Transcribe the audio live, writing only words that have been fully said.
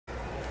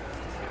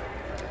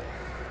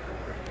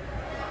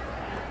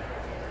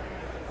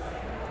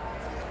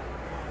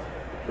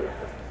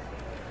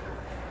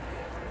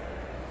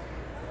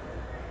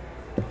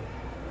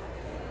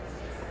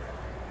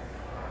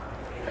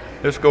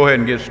Let's go ahead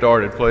and get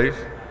started, please.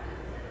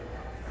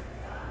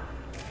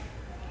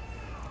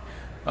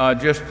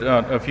 Just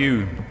a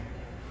few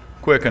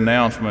quick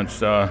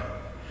announcements.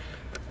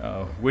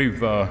 We've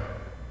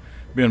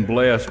been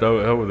blessed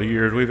over the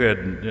years. We've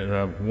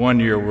had 1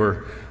 year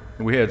where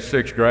we had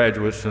 6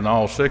 graduates, and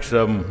all 6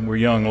 of them were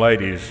young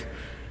ladies,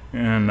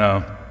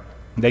 and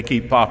they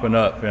keep popping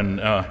up. And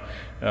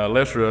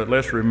let's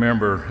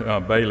remember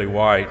Bailey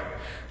White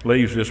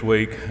leaves this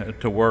week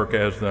to work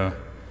as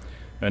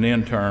an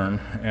intern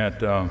at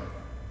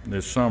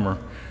this summer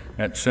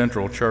at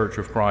Central Church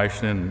of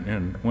Christ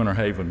in Winter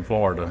Haven,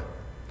 Florida.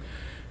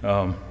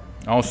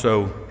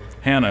 Also,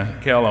 Hannah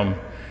Kellum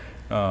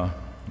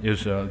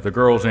is the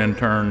girls'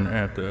 intern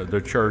at the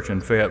church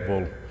in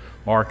Fayetteville,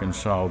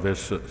 Arkansas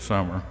this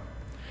summer.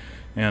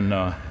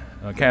 And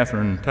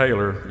Catherine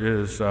Taylor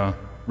is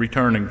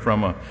returning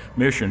from a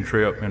mission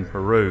trip in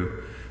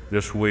Peru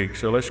this week,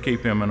 so let's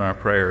keep him in our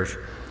prayers.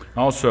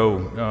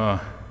 Also,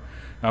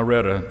 I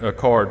read a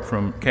card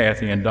from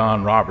Kathy and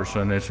Don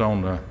Robertson. It's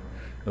on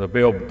the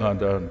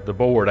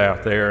board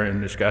out there,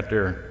 and it's got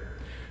their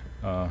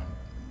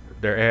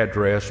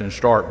address in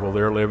Starkville.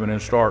 They're living in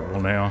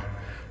Starkville now.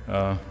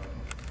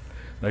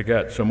 They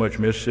got so much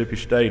Mississippi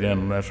State in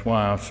them, that's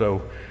why.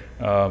 So,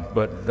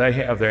 but they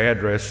have their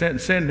address.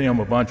 Send them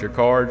a bunch of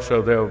cards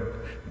so they'll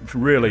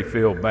really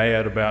feel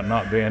bad about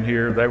not being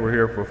here. They were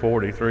here for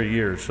 43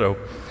 years. So,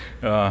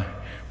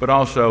 but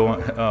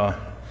also,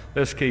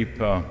 let's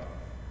keep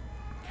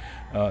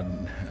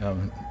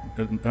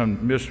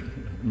Miss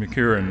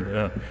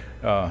McCurran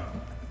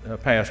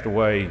passed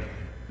away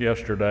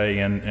yesterday,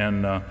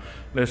 and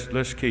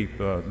let's keep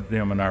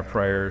them in our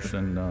prayers,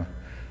 and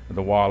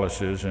the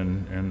Wallaces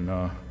and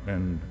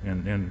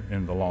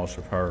the loss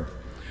of her.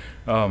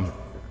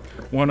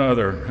 One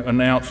other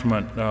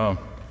announcement.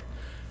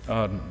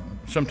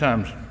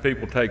 Sometimes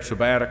people take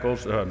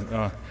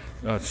sabbaticals.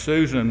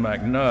 Susan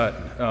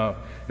McNutt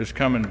is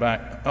coming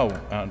back.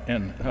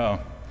 And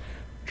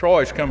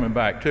Troy's coming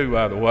back too,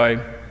 by the way.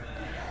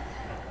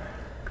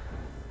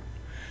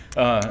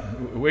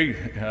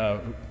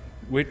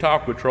 We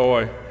talked with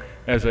Troy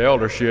as the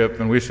eldership,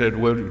 and we said,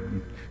 well,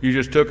 you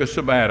just took a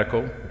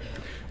sabbatical.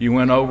 You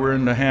went over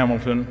into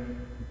Hamilton,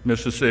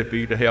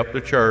 Mississippi to help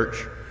the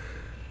church.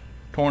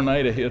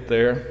 Tornado hit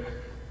there.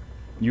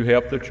 You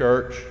helped the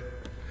church,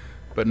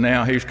 but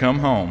now he's come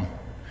home.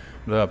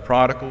 The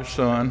prodigal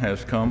son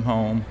has come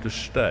home to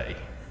stay.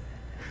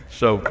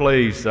 So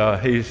please,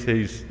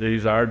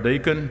 he's our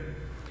deacon,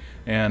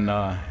 and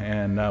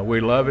we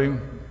love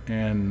him,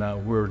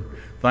 and we're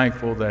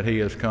thankful that he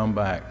has come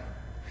back.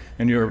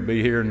 And you'll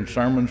be hearing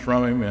sermons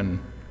from him and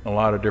a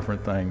lot of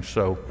different things.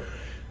 So,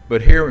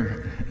 but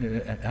here,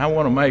 I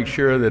want to make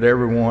sure that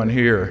everyone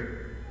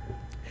here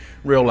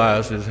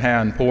realizes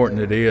how important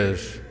it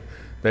is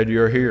that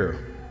you're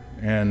here.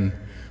 And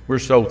we're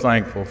so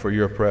thankful for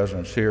your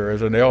presence here.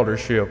 As an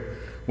eldership,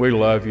 we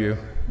love you,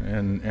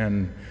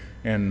 and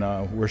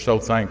we're so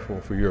thankful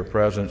for your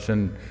presence.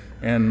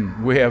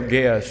 And we have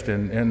guests,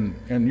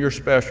 and you're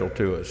special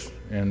to us,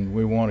 and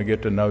we want to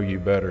get to know you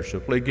better. So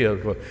please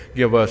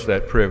give us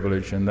that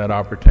privilege and that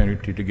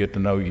opportunity to get to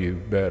know you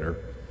better.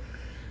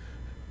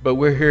 But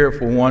we're here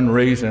for one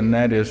reason, and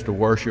that is to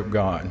worship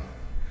God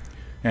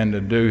and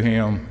to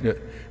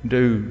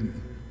do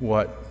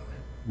what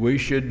we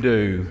should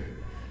do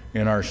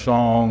in our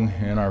song,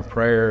 in our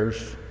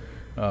prayers,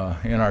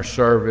 in our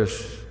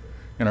service,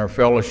 in our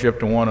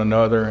fellowship to one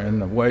another,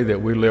 and the way that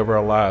we live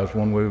our lives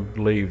when we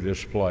leave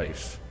this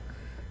place.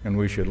 And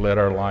we should let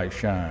our light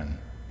shine.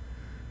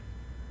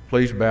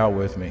 Please bow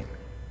with me.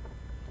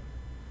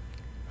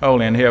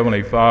 Holy and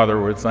Heavenly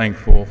Father, we're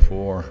thankful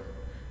for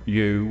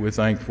you. We're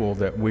thankful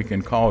that we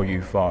can call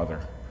you Father.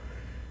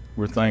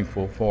 We're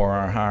thankful for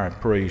our high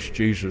priest,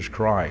 Jesus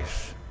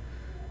Christ,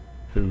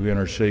 who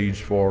intercedes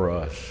for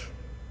us.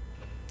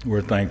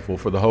 We're thankful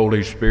for the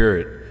Holy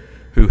Spirit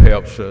who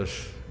helps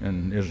us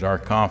and is our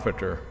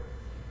comforter.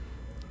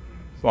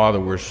 Father,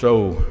 we're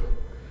so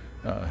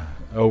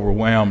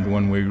overwhelmed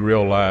when we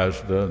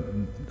realize the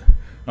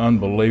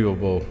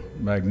unbelievable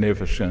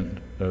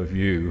magnificence of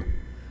you,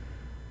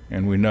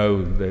 and we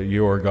know that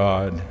you are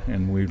God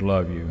and we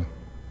love you.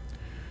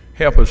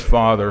 Help us,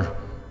 Father,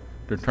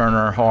 to turn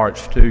our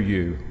hearts to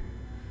you,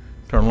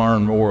 to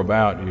learn more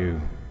about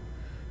you,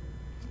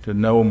 to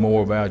know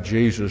more about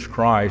Jesus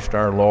Christ,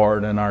 our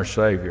Lord and our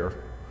Savior,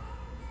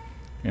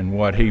 and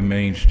what he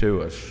means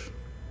to us.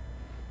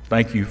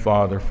 Thank you,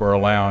 Father, for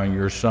allowing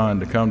your Son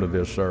to come to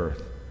this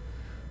earth,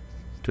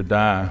 to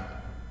die,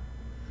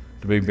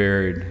 to be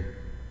buried,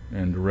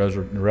 and to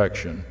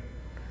resurrection,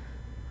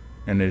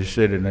 and is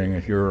sitting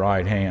at your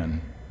right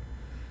hand.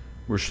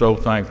 We're so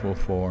thankful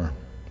for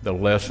the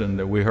lesson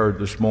that we heard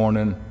this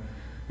morning,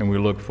 and we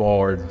look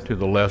forward to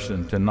the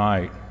lesson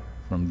tonight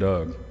from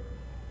Doug.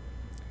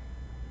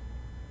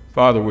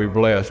 Father, we're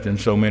blessed in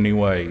so many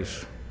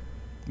ways.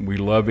 We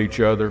love each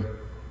other.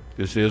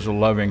 This is a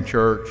loving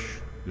church.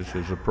 This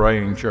is a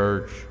praying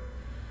church.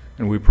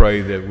 And we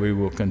pray that we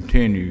will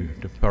continue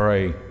to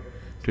pray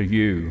to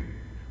you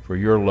for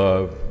your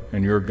love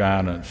and your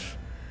guidance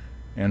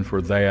and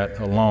for that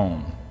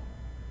alone.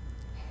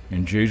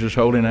 In Jesus'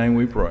 holy name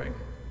we pray.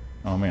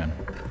 Amen.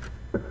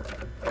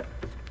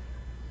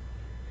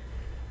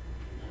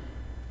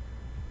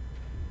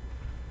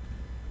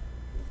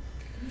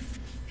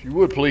 If you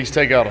would please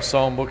take out a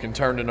psalm book and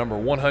turn to number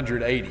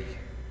 180.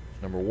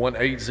 Number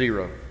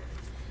 180.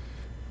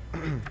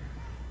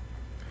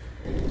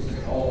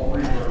 All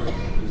three verses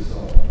of this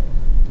song.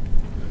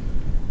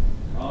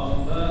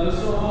 Come, let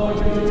us all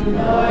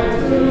unite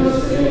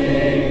to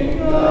sing,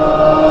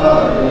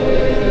 God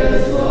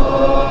is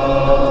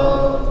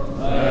love.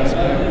 Let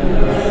heaven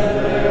and earth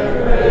their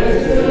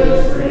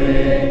praises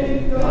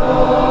bring,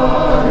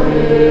 God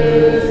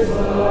is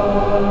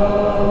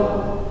love.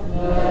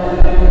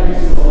 Let every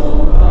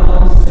soul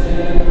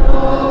constant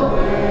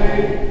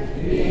awake,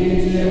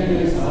 each in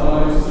his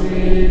heart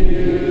sweet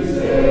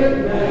music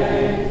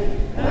make,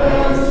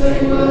 and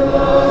sing with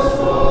us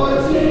for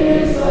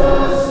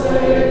Jesus'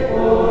 sake,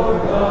 for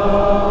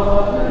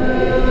God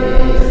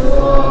is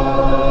love.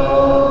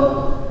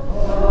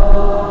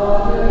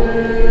 God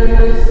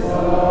is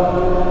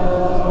love.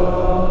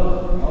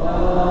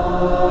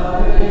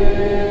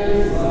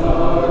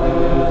 God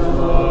is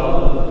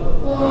love.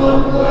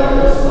 Come, let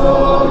us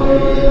all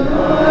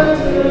unite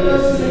to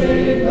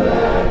sing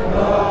that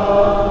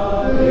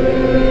God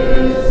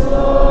is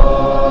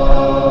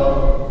love.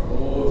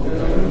 Oh, to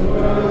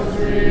earth's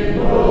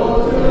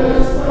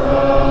remotest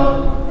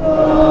bound,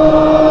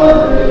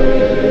 God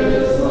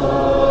is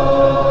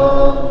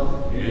love.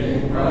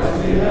 In Christ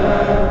we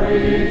have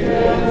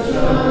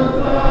redemption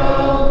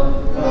found,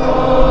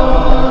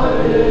 God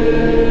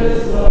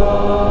is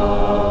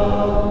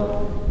love.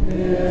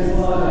 His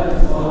blood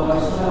has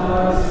washed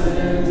our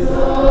sins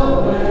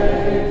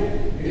away,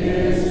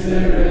 His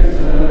Spirit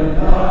turned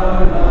our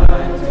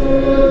night to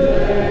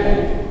day,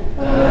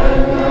 and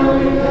now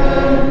we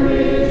can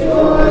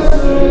rejoice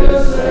to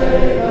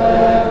say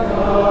that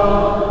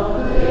God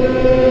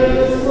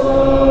is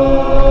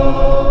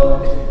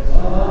love.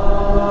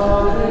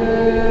 God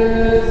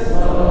is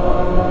love.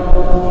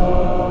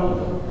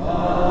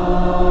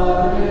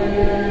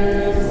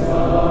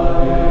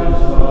 God is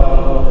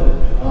love.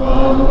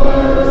 Come,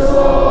 let us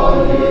all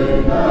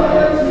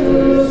unite to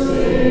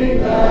sing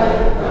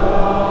that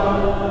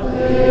God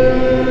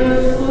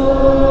is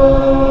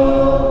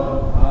love.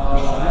 How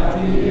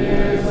happy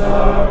is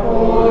our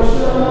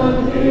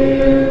portion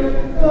here,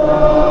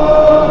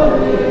 God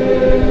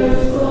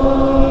is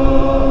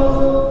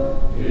love.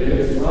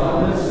 His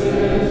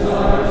promises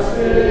our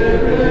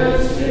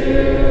spirits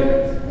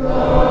cheer,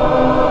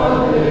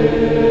 God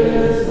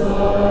is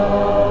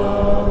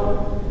love.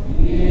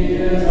 He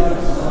is our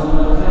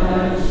sun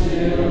and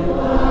shield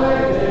by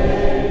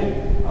day,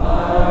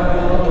 our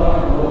help,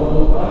 our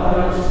hope,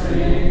 our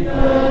strength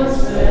and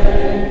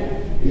stay.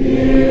 He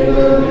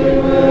will be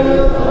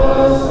with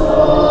us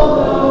all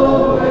the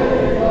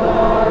way.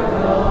 Our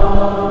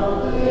God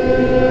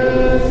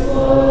is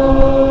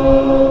love.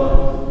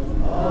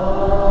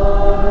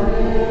 God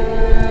is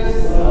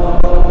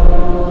love.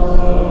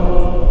 God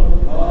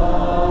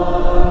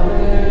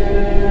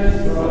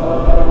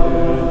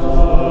is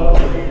love.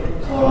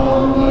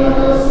 Come, let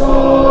us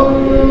all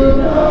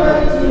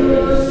unite to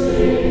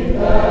sing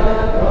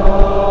that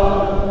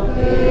God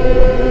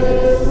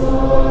is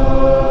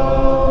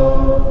love.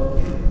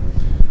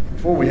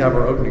 Before we have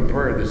our opening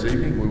prayer this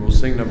evening, we will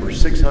sing number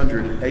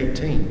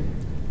 618.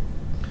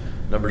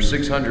 Number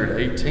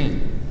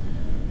 618.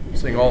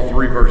 Sing all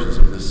three verses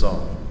of this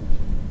song.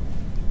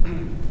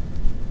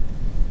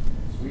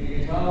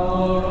 Sweet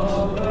hour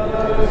of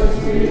prayer,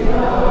 sweet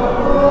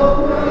hour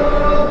of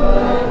prayer,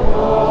 that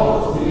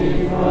calls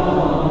me from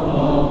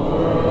a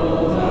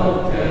world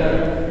of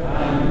care,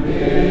 and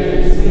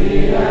bids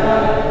me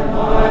at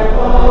my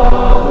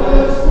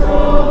Father's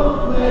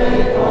throne,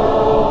 make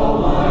all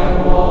my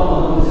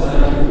wants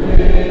and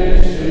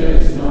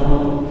wishes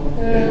known.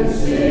 In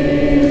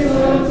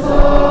seasons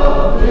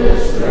of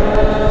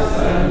distress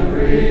and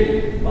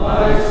grief,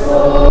 my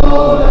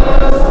soul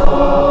has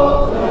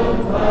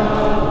often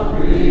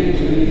found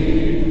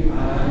relief,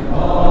 and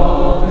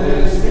of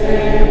this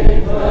game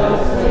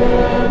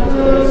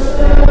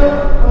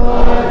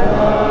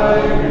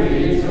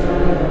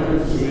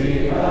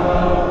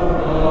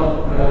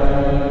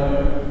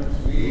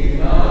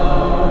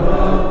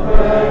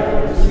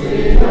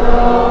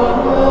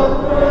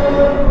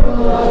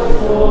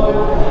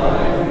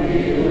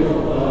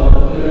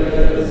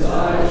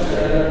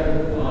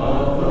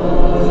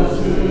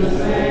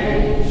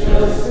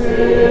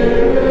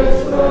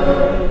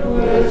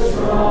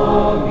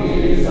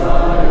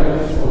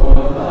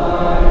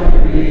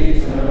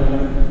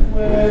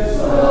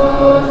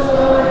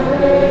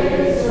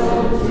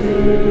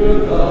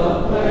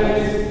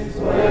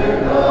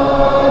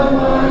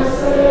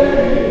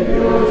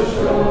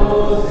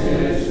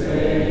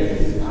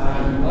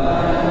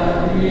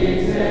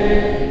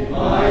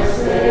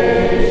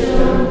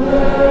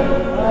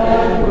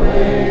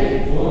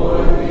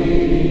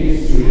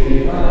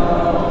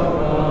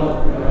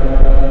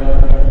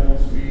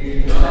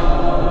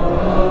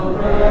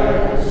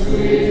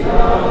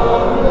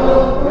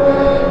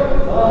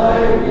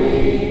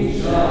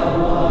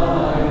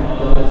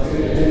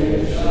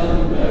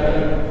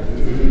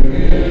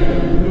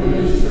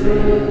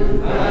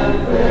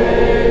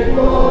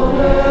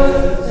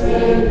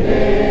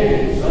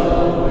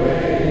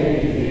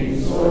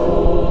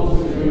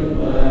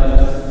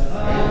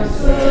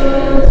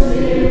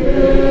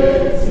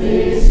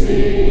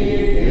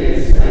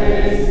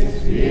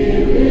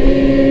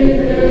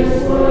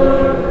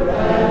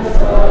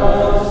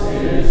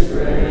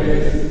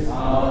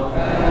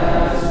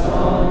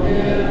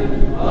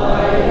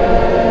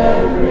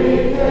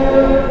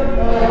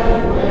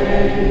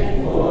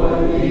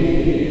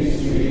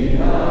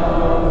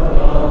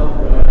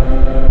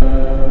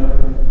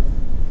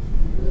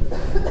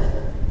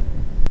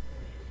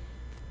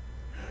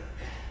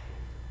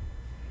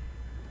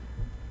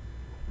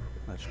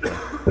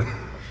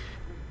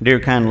Dear,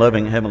 kind,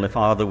 loving Heavenly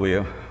Father, we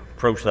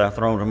approach thy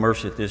throne of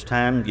mercy at this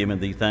time, giving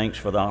thee thanks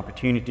for the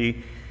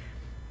opportunity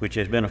which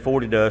has been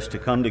afforded us to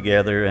come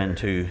together and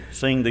to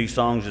sing these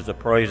songs as a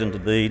praise unto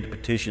thee, to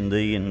petition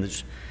thee in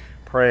this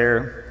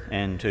prayer,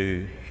 and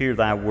to hear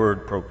thy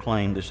word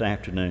proclaimed this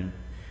afternoon.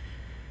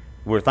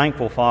 We're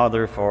thankful,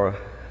 Father, for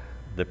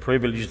the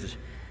privilege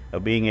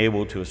of being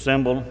able to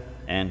assemble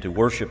and to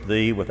worship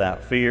thee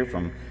without fear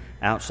from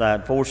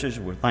outside forces.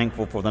 We're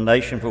thankful for the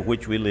nation for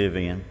which we live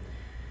in.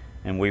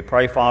 And we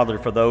pray, Father,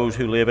 for those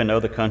who live in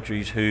other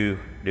countries who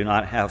do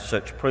not have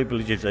such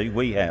privileges as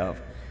we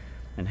have.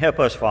 And help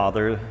us,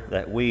 Father,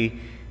 that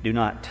we do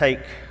not take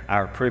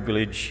our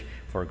privilege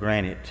for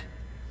granted.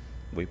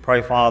 We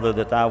pray, Father,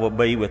 that thou will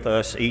be with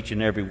us, each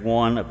and every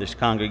one of this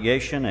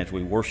congregation, as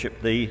we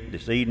worship thee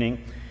this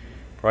evening.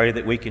 Pray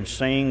that we can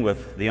sing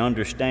with the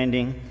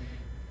understanding.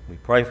 We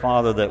pray,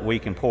 Father, that we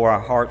can pour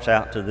our hearts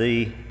out to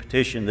thee,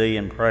 petition thee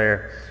in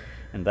prayer,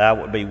 and thou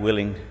wilt be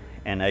willing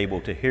and able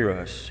to hear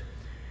us.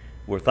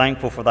 We're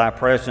thankful for thy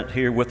presence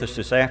here with us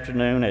this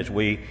afternoon as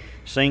we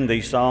sing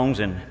these songs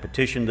and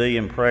petition thee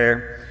in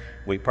prayer.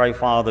 We pray,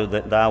 Father,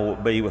 that thou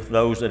wilt be with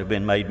those that have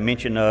been made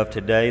mention of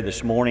today,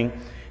 this morning,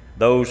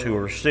 those who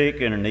are sick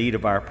and in need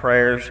of our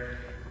prayers,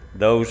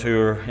 those who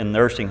are in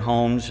nursing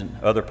homes and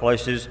other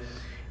places.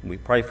 We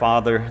pray,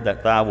 Father,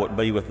 that thou wilt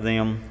be with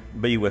them,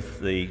 be with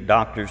the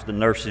doctors, the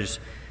nurses,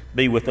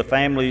 be with the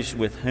families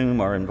with whom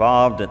are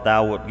involved, that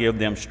thou wilt give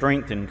them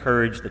strength and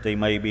courage that they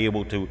may be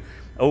able to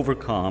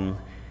overcome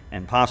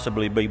and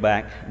possibly be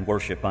back and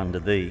worship unto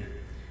thee.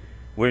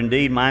 We're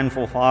indeed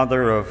mindful,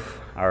 Father,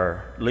 of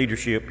our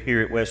leadership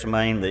here at West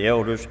Main, the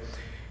elders,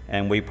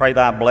 and we pray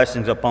thy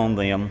blessings upon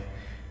them.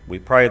 We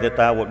pray that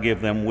thou wilt give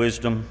them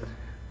wisdom.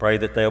 Pray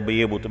that they'll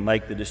be able to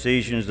make the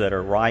decisions that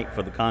are right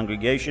for the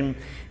congregation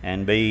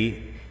and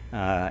be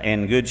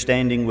in good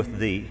standing with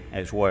thee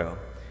as well.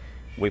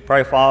 We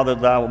pray, Father,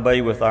 that thou wilt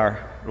be with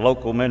our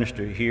local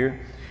minister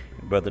here,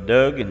 Brother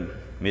Doug and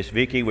Miss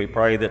Vicki. We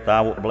pray that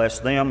thou wilt bless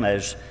them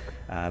as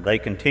they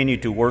continue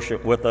to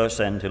worship with us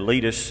and to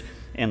lead us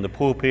in the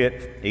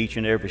pulpit each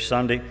and every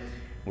Sunday.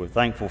 We're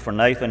thankful for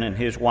Nathan and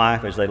his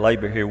wife as they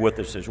labor here with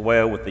us as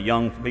well with the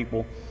young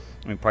people.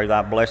 We pray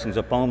thy blessings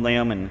upon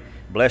them and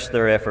bless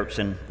their efforts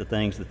and the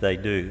things that they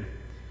do.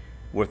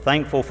 We're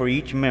thankful for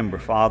each member,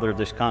 Father, of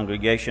this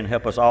congregation.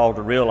 Help us all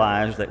to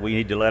realize that we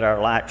need to let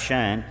our light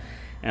shine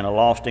in a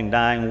lost and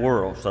dying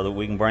world so that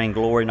we can bring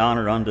glory and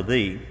honor unto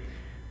thee.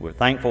 We're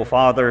thankful,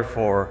 Father,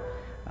 for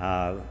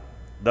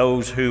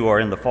those who are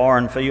in the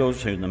foreign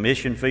fields, who are in the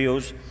mission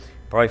fields.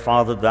 Pray,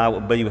 Father, that thou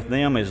wilt be with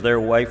them as they're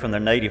away from their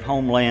native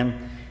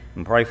homeland.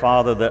 And pray,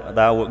 Father, that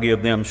thou wilt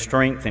give them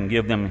strength and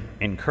give them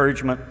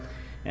encouragement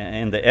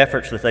in the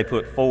efforts that they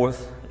put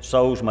forth.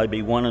 Souls may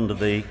be won unto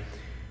thee.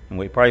 And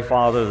we pray,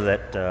 Father,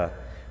 that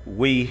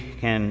we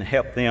can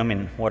help them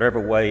in whatever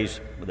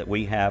ways that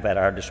we have at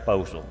our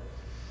disposal.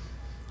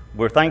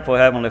 We're thankful,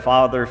 Heavenly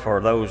Father,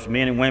 for those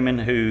men and women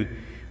who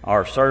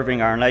are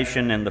serving our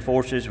nation in the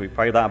forces. We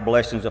pray thy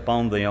blessings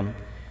upon them.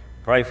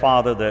 Pray,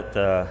 Father,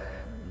 that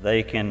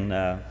they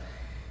can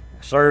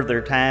serve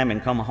their time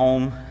and come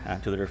home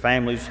to their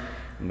families.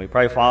 And we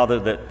pray, Father,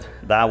 that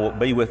thou wilt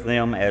be with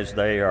them as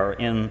they are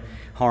in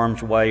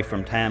harm's way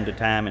from time to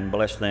time and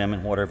bless them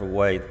in whatever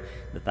way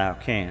that thou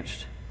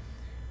canst.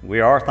 We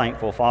are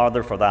thankful,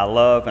 Father, for thy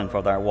love and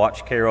for thy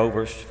watch care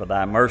over us, for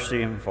thy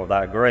mercy and for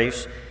thy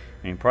grace.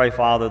 And pray,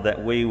 Father,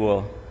 that we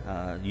will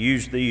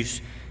use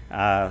these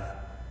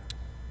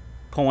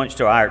points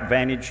to our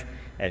advantage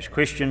as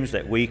Christians,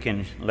 that we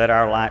can let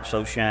our light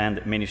so shine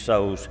that many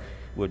souls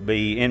would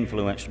be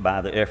influenced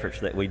by the efforts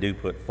that we do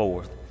put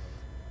forth.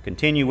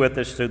 Continue with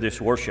us through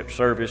this worship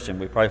service, and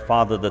we pray,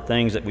 Father, the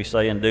things that we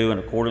say and do in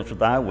accordance with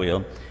thy will.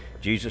 In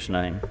Jesus'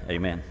 name,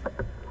 amen.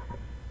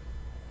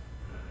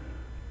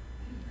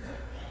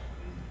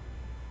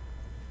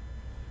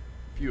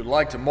 If you would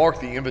like to mark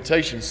the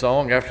invitation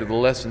song after the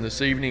lesson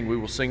this evening, we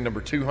will sing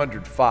number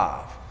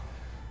 205.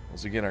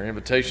 Once again, our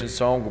invitation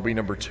song will be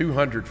number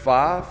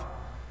 205.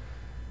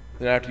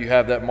 Then after you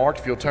have that marked,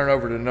 if you'll turn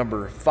over to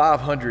number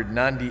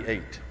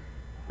 598.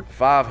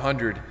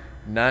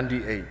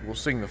 598. We'll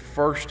sing the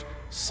first,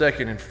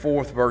 second, and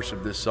fourth verse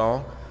of this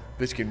song.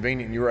 If it's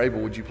convenient and you're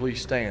able, would you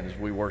please stand as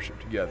we worship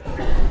together?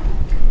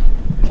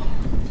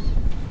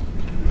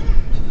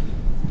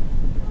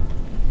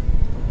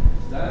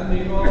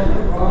 Standing on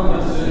the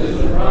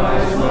promises of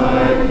Christ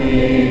my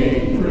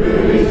King,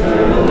 through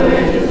eternal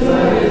ages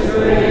let his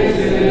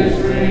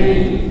praises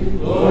ring.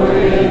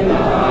 Glory in the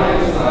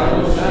highest I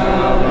will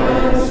shout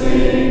and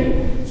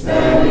sing,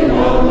 standing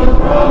on the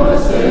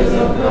promises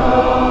of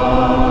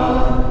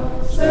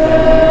God.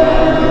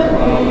 Stand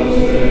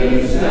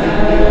promises,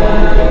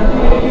 stand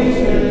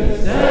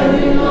promises,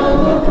 standing on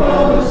the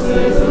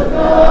promises of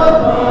God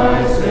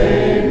my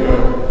Savior.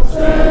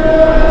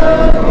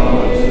 Stand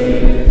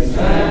promises,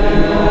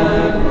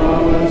 stand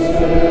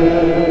promises,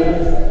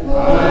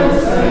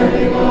 I'm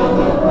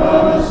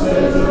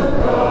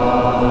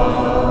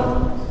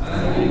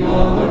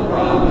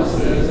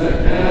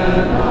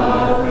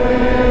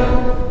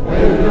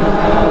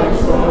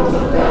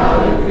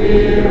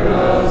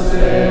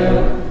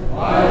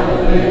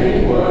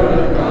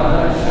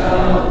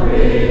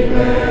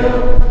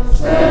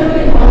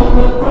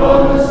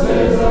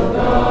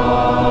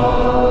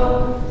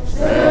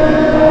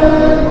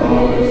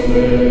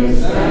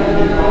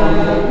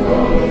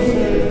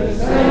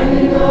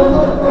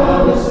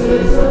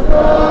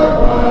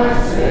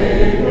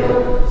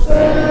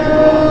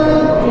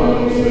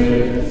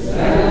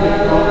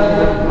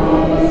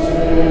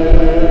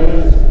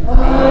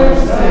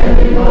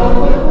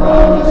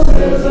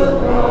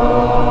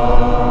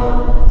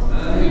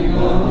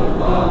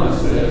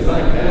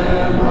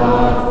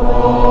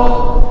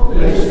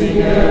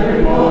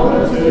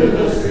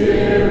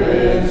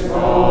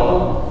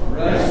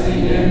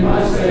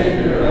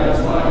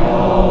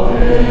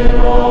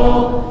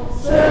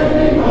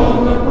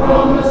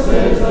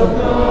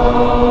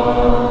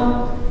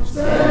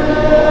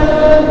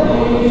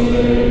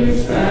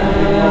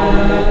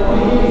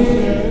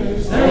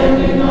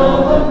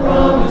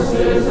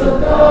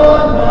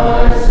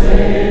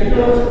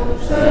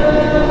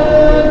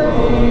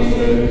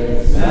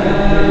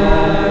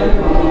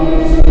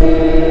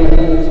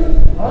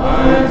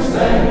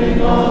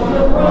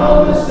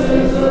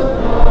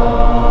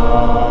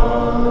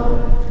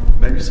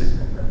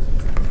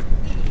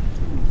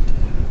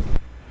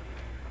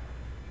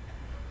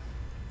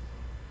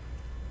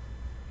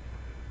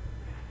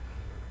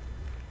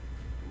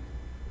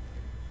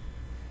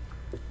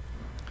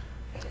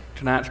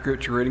Tonight's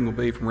scripture reading will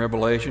be from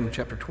Revelation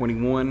chapter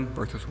 21,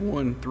 verses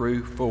 1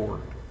 through 4.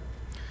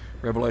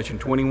 Revelation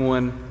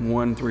 21,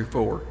 1 through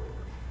 4.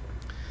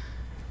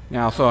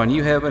 Now I saw a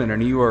new heaven and a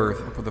new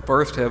earth, for the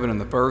first heaven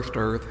and the first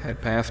earth had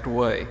passed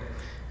away,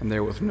 and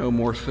there was no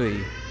more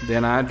sea.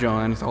 Then I,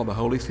 John, saw the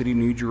holy city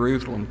New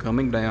Jerusalem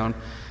coming down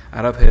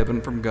out of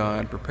heaven from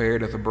God,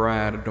 prepared as a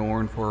bride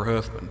adorned for her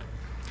husband.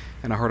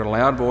 And I heard a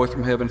loud voice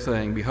from heaven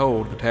saying,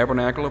 Behold, the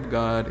tabernacle of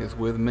God is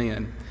with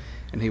men,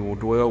 and he will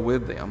dwell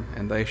with them,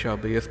 and they shall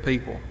be his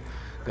people.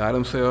 God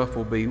himself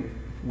will be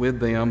with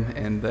them,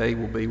 and they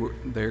will be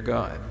their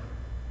God.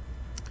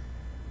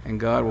 And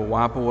God will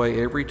wipe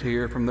away every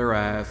tear from their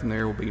eyes, and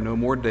there will be no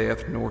more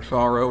death, nor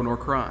sorrow, nor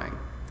crying.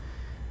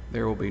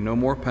 There will be no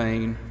more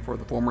pain, for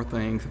the former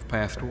things have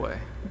passed away.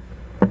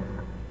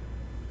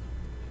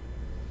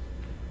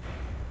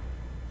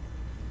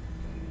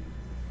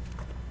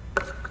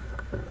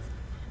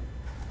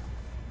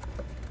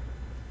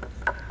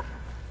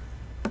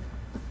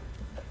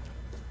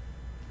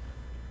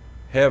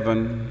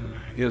 Heaven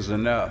is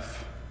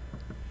enough.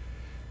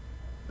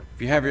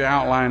 If you have your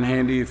outline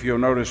handy, if you'll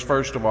notice,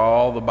 first of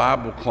all, the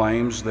Bible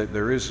claims that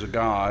there is a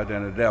God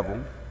and a devil,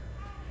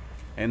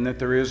 and that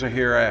there is a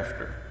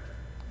hereafter.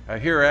 A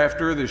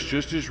hereafter that's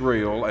just as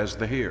real as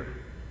the here.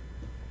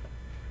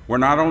 We're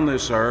not on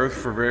this earth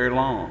for very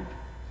long.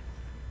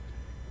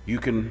 You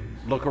can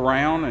look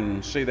around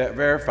and see that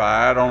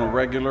verified on a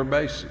regular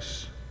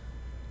basis.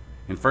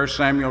 In 1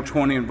 Samuel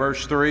 20 and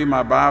verse 3,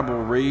 my Bible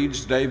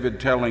reads, David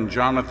telling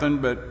Jonathan,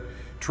 But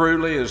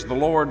truly as the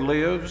Lord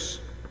lives,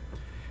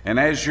 and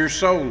as your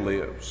soul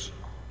lives,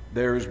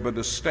 there is but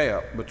a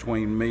step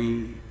between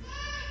me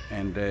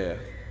and death.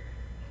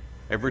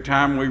 Every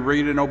time we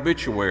read an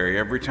obituary,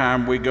 every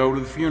time we go to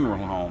the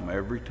funeral home,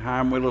 every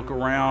time we look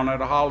around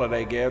at a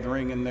holiday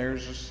gathering and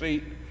there's a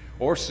seat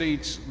or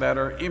seats that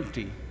are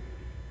empty,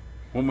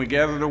 when we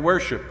gather to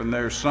worship and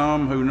there's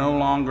some who no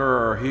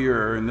longer are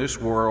here in this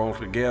world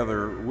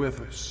together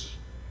with us.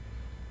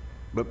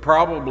 But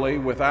probably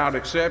without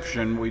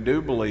exception, we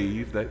do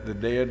believe that the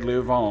dead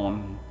live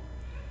on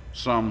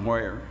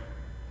somewhere.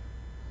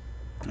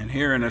 And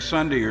here in a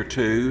Sunday or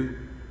two,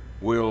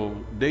 we'll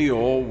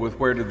deal with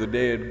where do the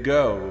dead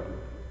go,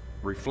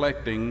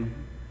 reflecting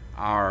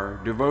our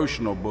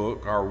devotional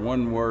book, our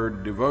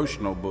one-word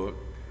devotional book.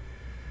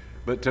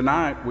 But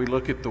tonight we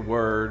look at the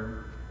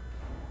word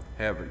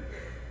heaven.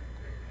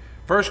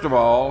 First of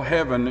all,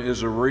 heaven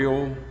is a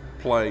real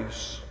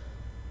place.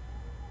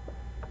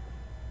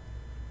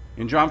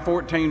 In John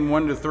 14,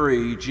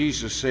 1-3,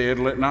 Jesus said,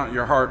 Let not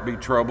your heart be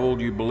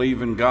troubled. You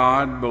believe in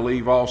God,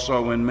 believe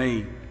also in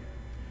me.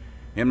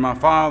 In my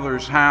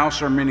Father's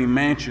house are many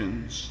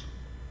mansions.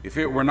 If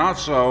it were not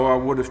so, I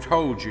would have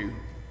told you.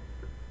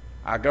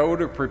 I go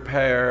to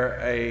prepare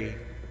a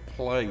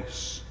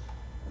place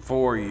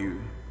for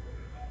you.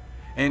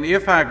 And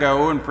if I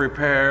go and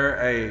prepare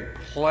a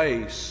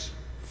place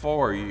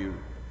for you,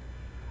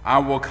 I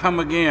will come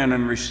again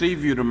and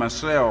receive you to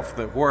myself,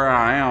 that where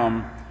I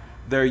am,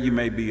 there you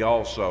may be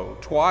also.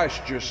 Twice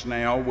just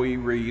now we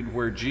read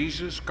where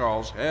Jesus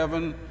calls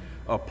heaven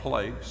a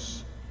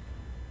place.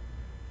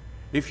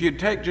 If you'd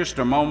take just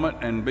a moment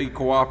and be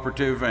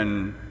cooperative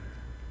and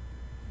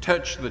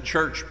touch the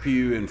church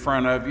pew in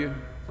front of you,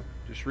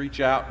 just reach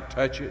out and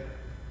touch it.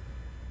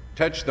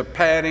 Touch the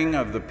padding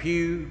of the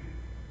pew,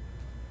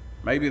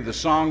 maybe the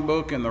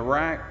songbook in the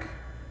rack.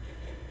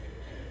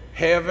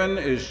 Heaven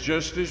is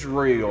just as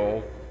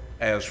real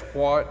as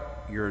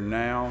what you're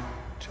now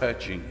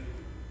touching.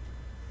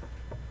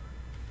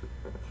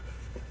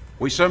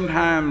 We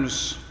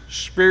sometimes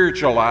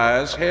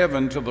spiritualize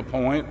heaven to the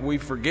point we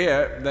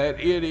forget that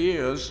it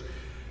is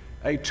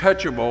a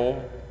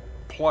touchable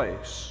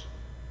place.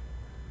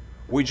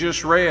 We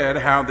just read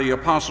how the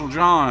Apostle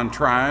John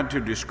tried to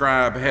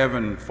describe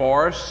heaven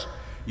for us.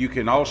 You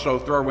can also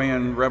throw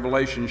in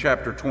Revelation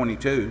chapter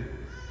 22.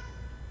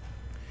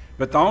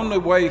 But the only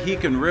way he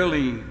can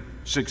really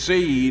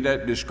succeed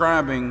at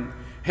describing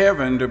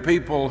heaven to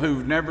people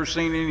who've never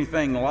seen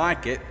anything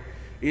like it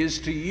is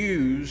to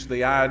use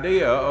the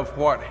idea of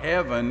what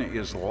heaven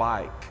is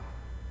like.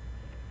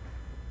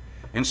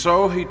 And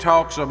so he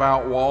talks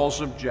about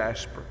walls of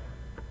jasper,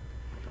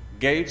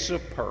 gates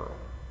of pearl,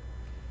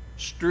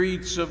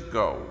 streets of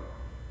gold,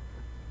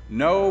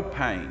 no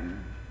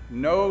pain,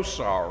 no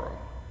sorrow,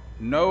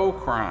 no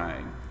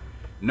crying,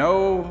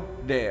 no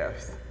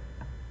death,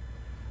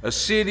 a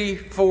city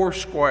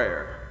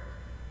foursquare.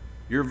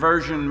 Your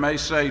version may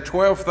say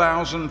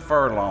 12,000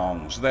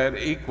 furlongs. That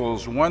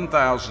equals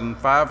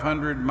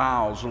 1,500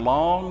 miles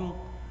long,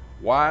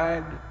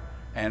 wide,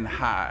 and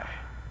high.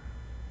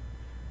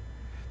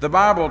 The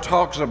Bible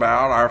talks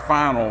about our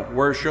final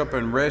worship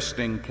and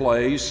resting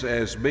place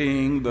as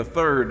being the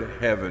third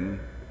heaven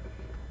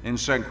in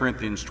 2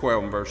 Corinthians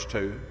 12 and verse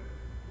 2.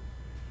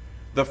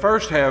 The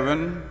first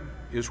heaven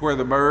is where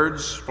the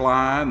birds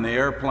fly and the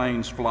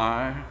airplanes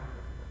fly.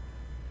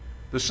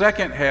 The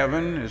second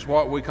heaven is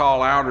what we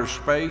call outer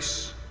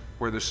space,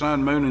 where the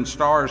sun, moon, and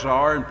stars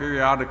are, and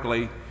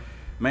periodically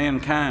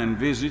mankind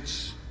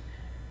visits.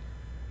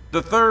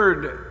 The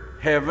third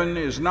heaven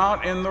is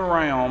not in the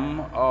realm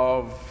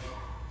of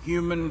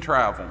human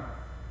travel.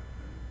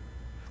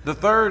 The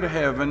third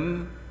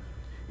heaven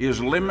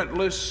is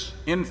limitless,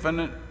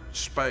 infinite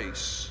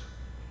space.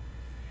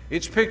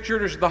 It's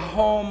pictured as the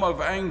home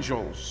of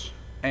angels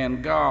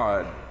and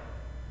God.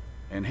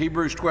 And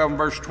Hebrews 12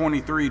 verse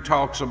 23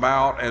 talks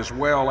about as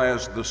well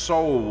as the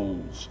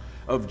souls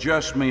of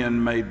just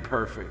men made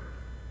perfect.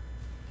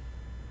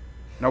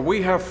 Now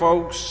we have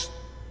folks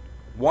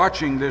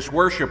watching this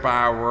worship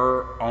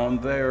hour on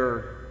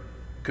their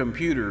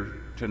computer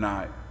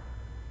tonight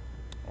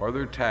or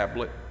their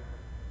tablet,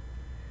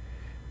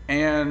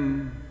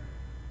 and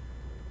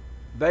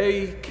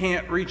they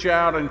can't reach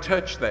out and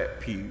touch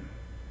that pew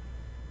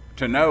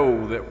to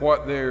know that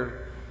what they're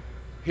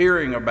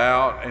hearing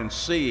about and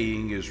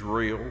seeing is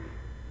real.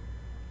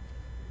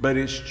 But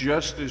it's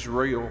just as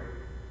real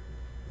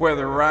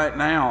whether right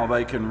now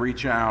they can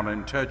reach out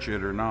and touch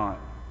it or not.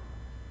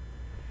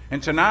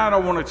 And tonight I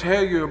want to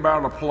tell you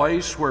about a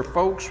place where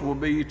folks will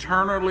be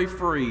eternally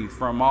free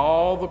from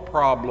all the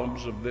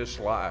problems of this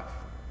life.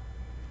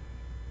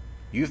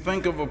 You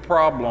think of a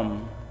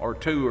problem or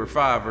 2 or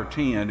 5 or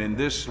 10 in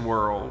this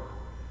world,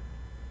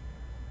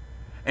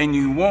 and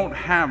you won't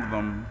have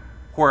them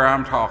where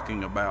I'm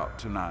talking about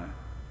tonight.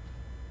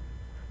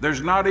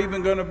 There's not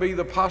even going to be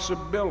the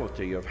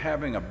possibility of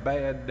having a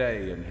bad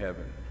day in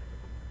heaven.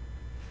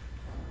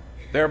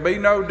 There'll be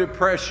no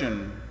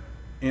depression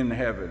in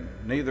heaven,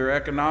 neither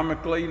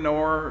economically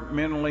nor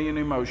mentally and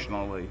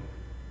emotionally.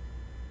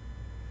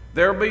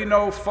 There'll be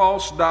no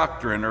false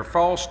doctrine or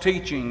false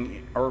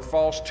teaching or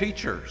false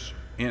teachers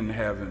in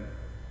heaven.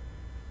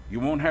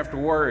 You won't have to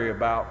worry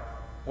about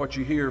what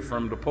you hear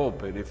from the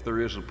pulpit, if there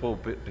is a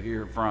pulpit to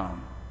hear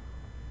from.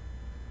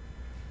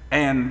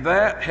 And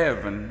that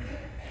heaven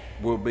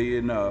will be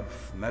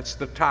enough. And that's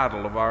the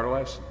title of our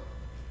lesson.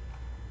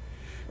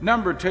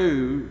 Number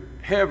 2,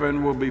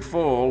 heaven will be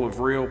full of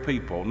real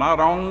people. Not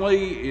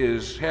only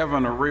is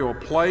heaven a real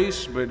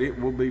place, but it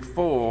will be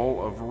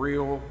full of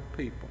real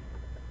people.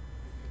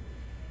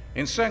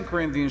 In 2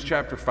 Corinthians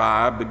chapter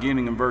 5,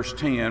 beginning in verse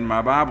 10,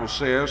 my Bible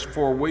says,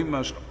 "For we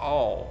must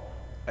all,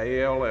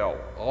 A-L-L,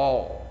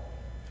 all,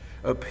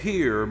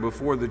 appear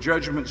before the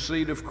judgment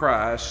seat of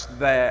Christ,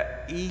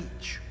 that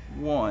each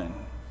one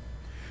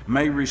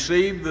may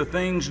receive the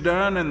things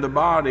done in the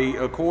body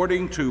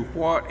according to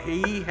what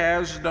he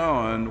has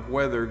done,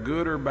 whether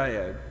good or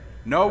bad.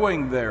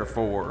 Knowing,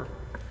 therefore,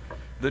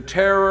 the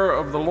terror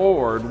of the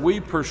Lord, we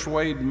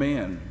persuade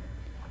men,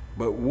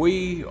 but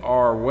we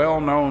are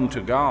well known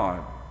to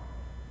God,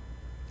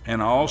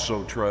 and I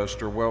also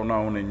trust are well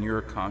known in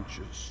your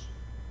conscience."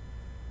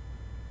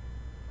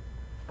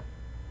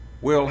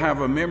 We'll have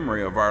a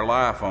memory of our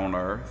life on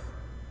earth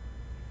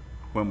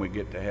when we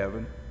get to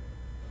heaven.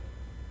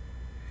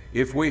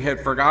 If we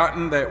had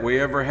forgotten that we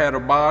ever had a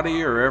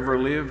body or ever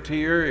lived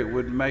here, it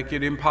would make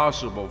it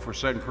impossible for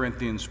 2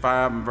 Corinthians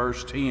 5 and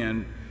verse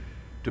 10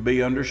 to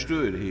be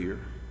understood here.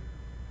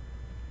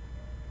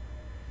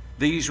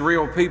 These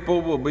real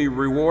people will be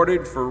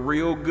rewarded for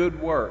real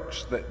good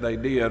works that they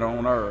did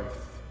on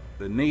earth.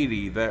 The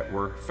needy that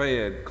were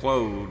fed,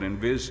 clothed, and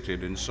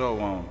visited, and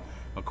so on,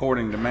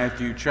 according to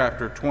Matthew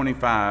chapter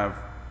 25,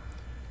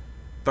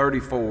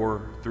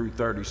 34 through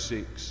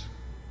 36.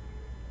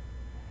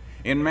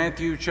 In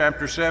Matthew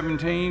chapter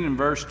 17 and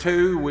verse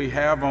 2, we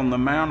have on the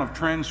Mount of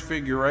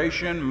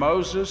Transfiguration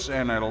Moses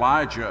and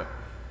Elijah,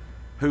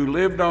 who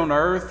lived on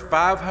earth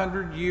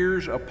 500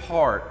 years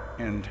apart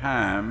in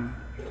time,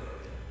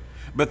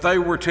 but they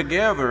were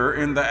together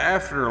in the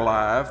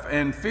afterlife,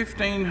 and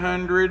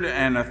 1,500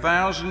 and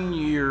 1,000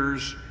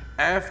 years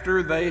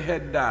after they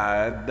had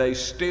died, they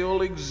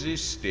still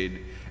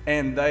existed,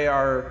 and they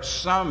are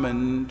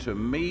summoned to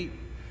meet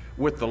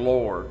with the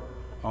Lord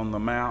on the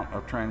Mount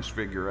of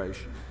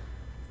Transfiguration.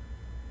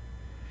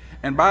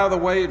 And by the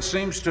way, it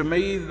seems to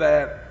me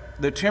that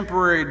the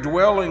temporary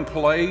dwelling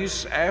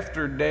place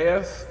after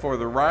death for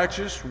the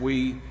righteous.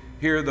 We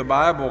hear the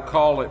Bible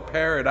call it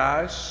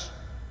paradise.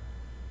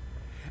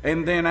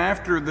 And then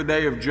after the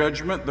day of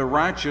judgment, the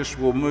righteous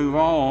will move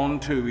on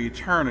to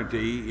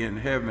eternity in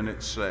heaven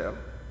itself.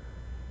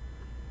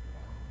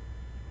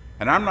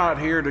 And I'm not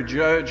here to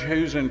judge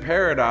who's in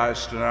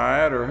paradise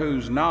tonight or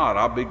who's not.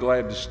 I'll be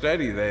glad to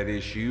study that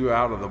issue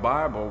out of the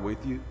Bible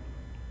with you.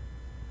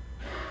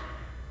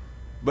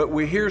 But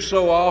we hear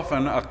so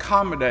often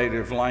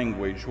accommodative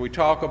language. We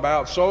talk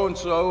about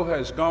so-and-so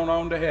has gone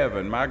on to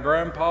heaven. My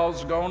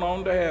grandpa's gone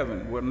on to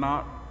heaven. Well,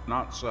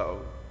 not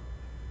so.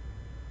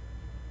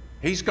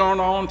 He's gone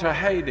on to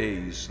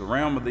Hades, the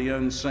realm of the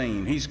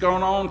unseen. He's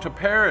gone on to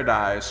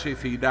paradise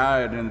if he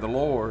died in the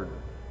Lord.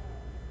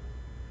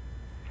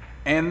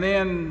 And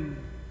then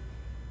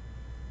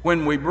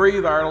when we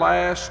breathe our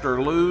last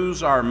or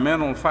lose our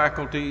mental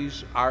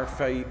faculties, our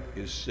fate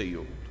is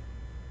sealed.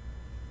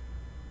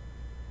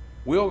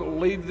 We'll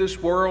leave this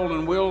world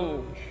and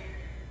we'll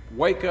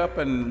wake up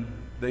in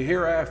the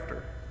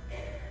hereafter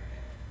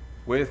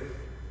with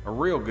a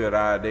real good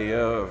idea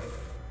of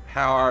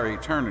how our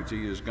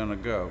eternity is going to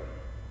go.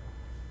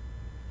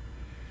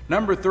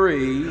 Number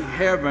 3,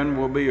 heaven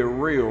will be a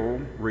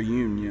real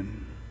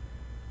reunion.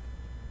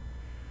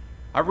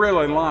 I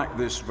really like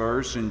this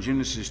verse in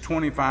Genesis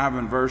 25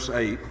 and verse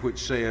 8, which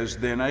says,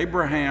 "Then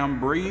Abraham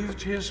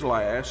breathed his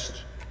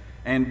last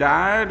and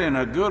died in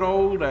a good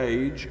old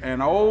age,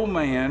 an old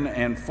man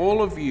and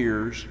full of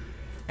years,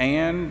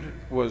 and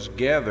was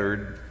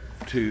gathered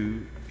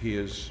to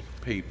his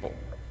people."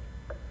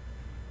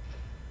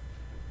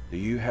 Do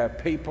you have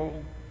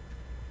people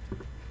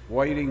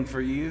waiting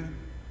for you?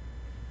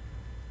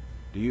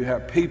 Do you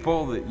have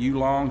people that you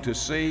long to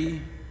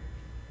see?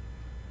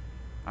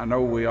 I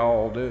know we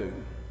all do.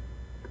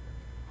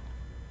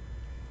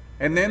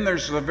 And then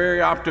there's a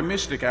very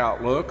optimistic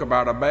outlook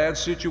about a bad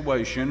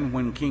situation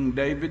when King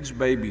David's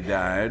baby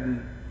died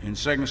in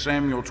 2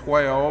 Samuel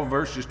 12,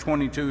 verses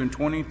 22 and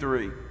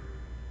 23.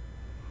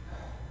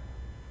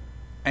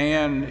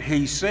 And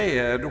he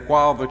said,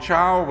 "While the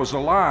child was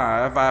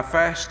alive, I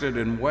fasted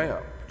and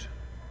wept.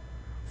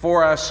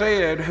 For I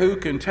said, who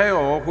can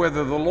tell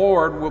whether the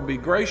Lord will be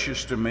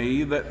gracious to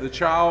me that the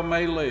child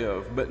may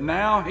live? But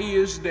now he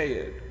is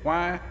dead.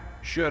 Why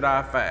should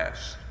I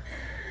fast?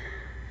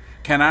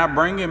 Can I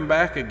bring him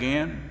back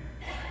again?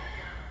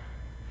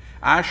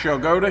 I shall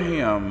go to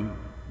him,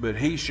 but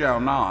he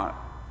shall not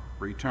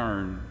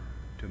return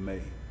to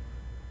me."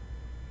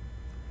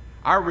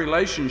 Our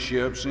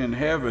relationships in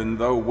heaven,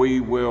 though we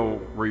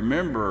will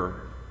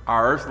remember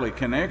our earthly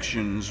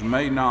connections,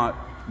 may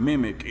not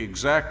mimic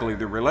exactly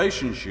the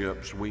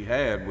relationships we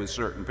had with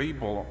certain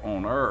people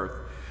on earth.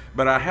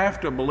 But I have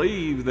to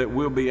believe that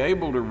we'll be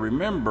able to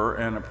remember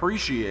and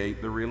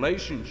appreciate the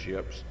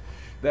relationships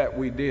that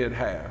we did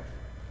have.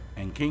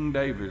 And King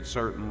David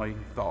certainly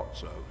thought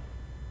so.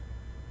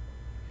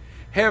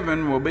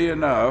 Heaven will be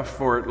enough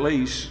for at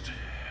least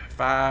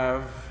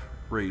 5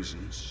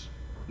 reasons.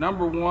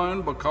 Number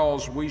 1,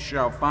 because we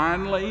shall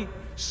finally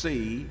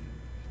see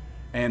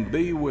and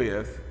be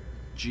with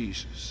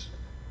Jesus.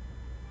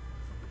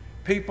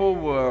 People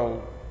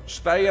will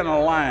stay in a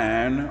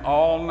line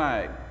all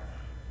night,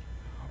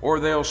 or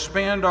they'll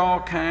spend all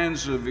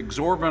kinds of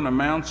exorbitant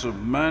amounts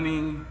of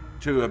money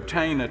to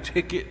obtain a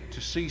ticket to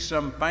see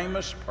some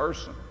famous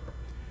person,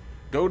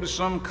 go to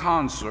some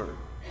concert,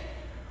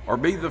 or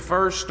be the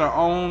first to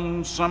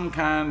own some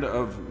kind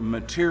of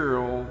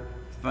material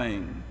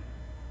thing.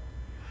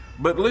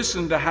 But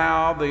listen to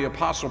how the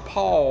Apostle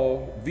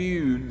Paul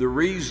viewed the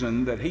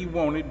reason that he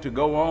wanted to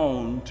go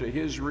on to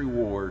his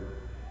reward.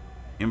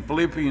 In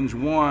Philippians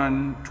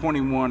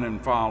 1:21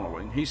 and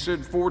following, he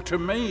said, "For to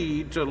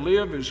me to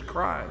live is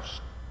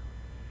Christ,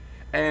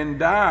 and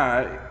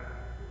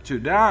to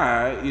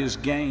die is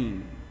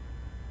gain.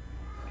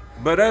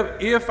 But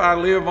if I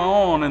live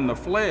on in the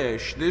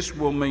flesh, this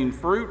will mean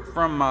fruit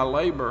from my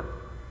labor.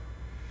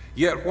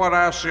 Yet what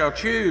I shall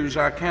choose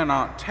I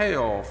cannot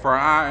tell, for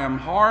I am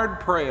hard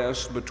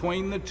pressed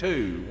between the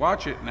two."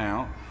 Watch it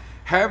now.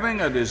 "Having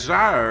a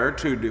desire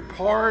to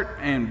depart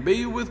and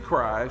be with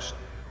Christ,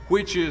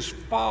 which is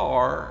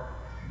far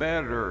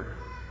better.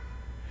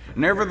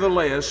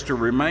 Nevertheless, to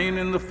remain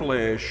in the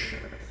flesh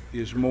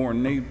is more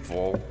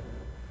needful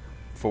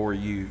for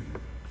you."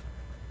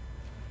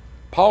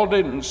 Paul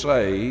didn't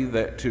say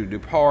that to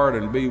depart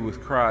and be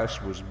with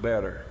Christ was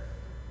better.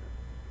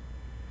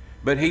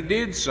 But he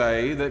did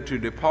say that to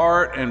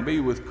depart and be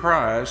with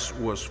Christ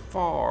was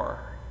far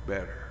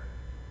better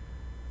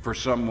for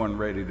someone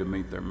ready to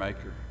meet their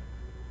Maker.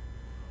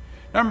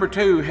 Number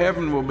 2,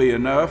 heaven will be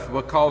enough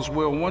because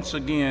we'll once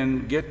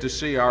again get to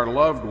see our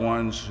loved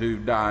ones who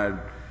died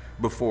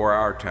before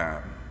our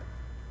time.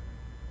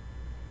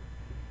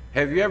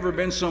 Have you ever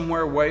been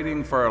somewhere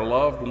waiting for a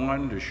loved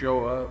one to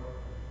show up?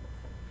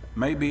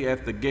 Maybe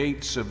at the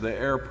gates of the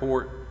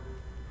airport.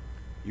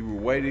 You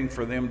were waiting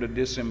for them to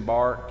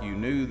disembark. You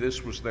knew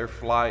this was their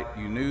flight.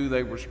 You knew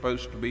they were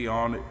supposed to be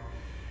on it.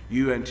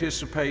 You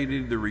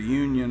anticipated the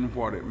reunion,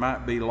 what it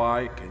might be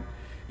like, and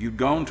You'd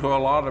gone to a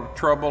lot of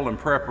trouble and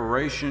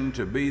preparation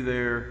to be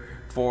there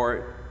for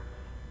it.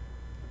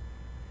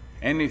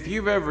 And if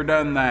you've ever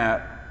done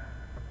that,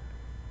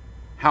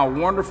 how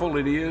wonderful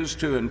it is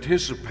to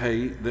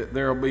anticipate that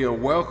there will be a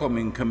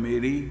welcoming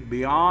committee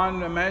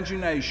beyond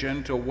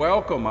imagination to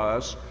welcome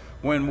us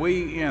when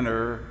we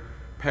enter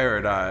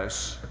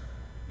paradise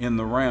in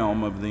the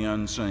realm of the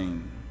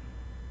unseen.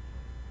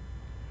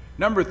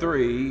 Number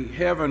 3,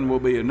 heaven will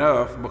be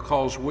enough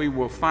because we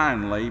will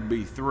finally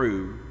be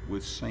through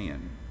with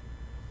sin.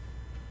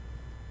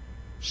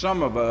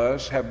 Some of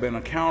us have been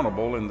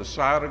accountable in the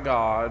sight of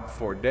God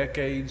for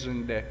decades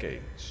and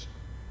decades.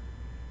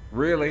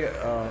 Really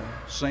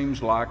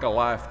seems like a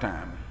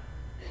lifetime,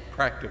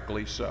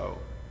 practically so.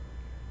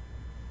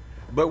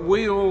 But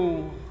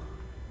we'll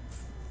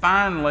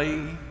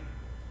finally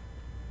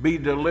be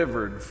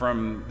delivered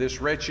from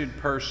this wretched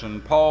person.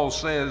 Paul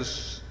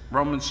says,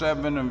 Romans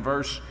 7 and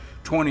verse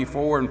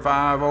 24 and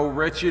 5, "O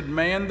wretched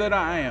man that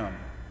I am,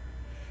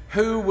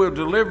 who will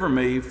deliver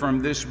me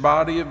from this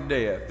body of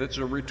death?" That's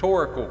a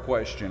rhetorical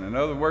question. In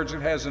other words,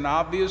 it has an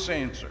obvious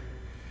answer.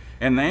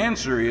 And the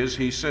answer is,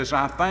 he says,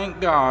 "I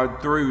thank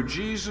God through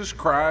Jesus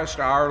Christ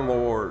our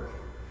Lord.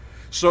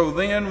 So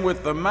then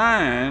with the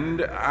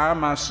mind I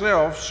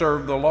myself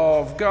serve the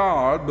law of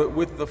God, but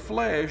with the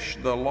flesh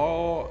the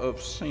law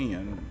of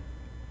sin."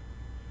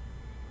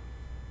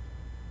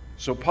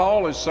 So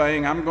Paul is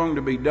saying, I'm going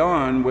to be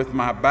done with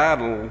my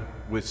battle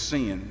with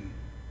sin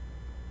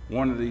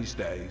one of these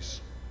days.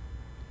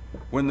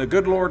 When the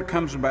good Lord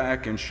comes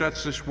back and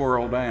shuts this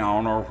world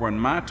down, or when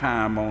my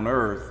time on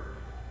earth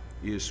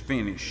is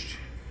finished.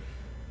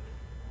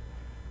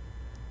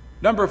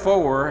 Number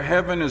 4,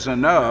 heaven is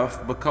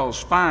enough because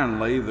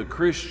finally the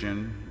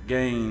Christian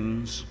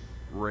gains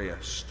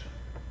rest.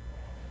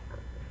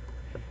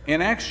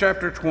 In Acts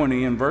chapter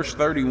 20 and verse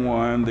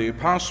 31, the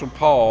Apostle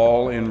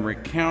Paul, in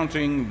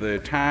recounting the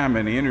time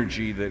and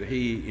energy that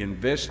he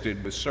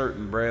invested with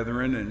certain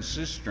brethren and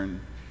sisters,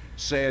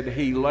 said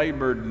he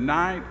labored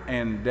night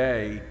and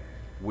day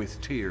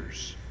with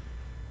tears.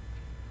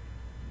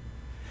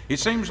 It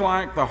seems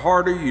like the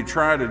harder you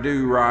try to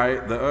do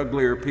right, the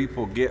uglier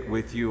people get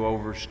with you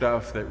over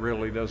stuff that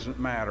really doesn't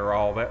matter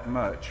all that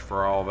much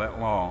for all that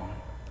long.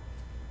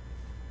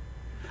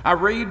 I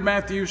read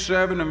Matthew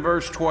 7 and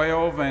verse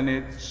 12, and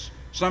it's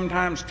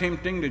sometimes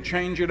tempting to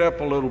change it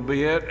up a little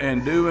bit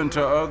and do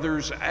unto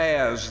others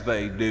as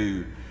they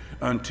do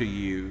unto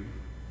you.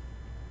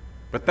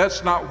 But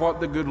that's not what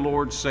the good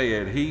Lord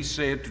said. He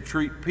said to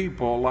treat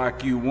people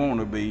like you want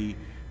to be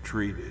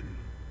treated.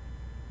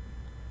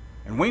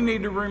 And we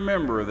need to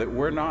remember that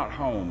we're not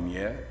home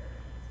yet.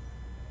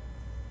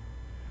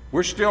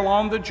 We're still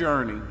on the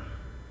journey.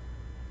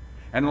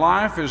 And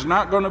life is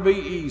not going to be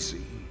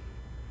easy.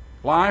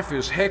 Life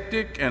is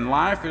hectic and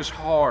life is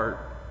hard.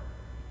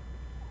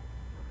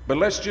 But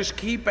let's just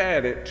keep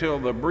at it till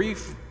the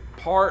brief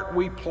part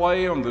we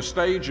play on the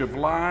stage of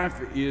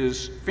life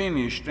is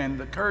finished and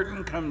the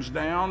curtain comes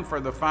down for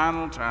the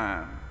final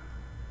time.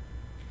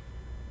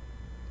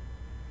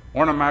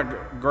 One of my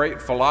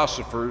great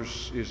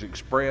philosophers is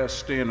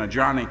expressed in a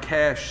Johnny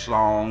Cash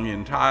song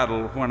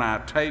entitled "When I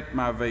Take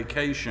My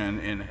Vacation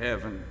in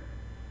Heaven."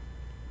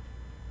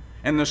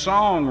 And the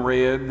song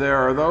read, "There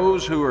are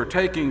those who are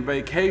taking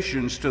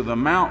vacations to the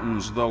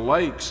mountains, the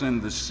lakes,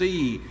 and the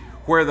sea,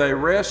 where they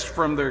rest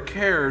from their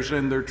cares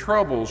and their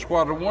troubles.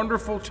 What a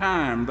wonderful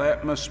time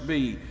that must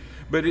be.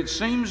 But it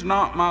seems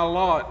not my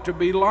lot to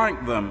be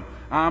like them.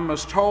 I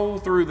must toil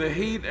through the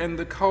heat and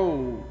the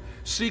cold,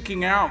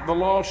 seeking out the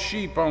lost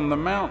sheep on the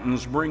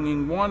mountains,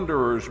 bringing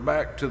wanderers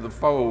back to the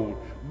fold.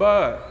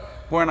 But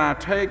when I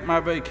take my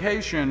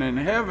vacation in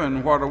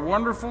heaven, what a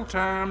wonderful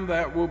time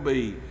that will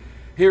be.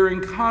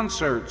 Hearing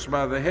concerts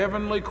by the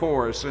heavenly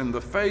chorus, and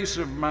the face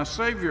of my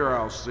Savior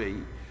I'll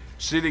see.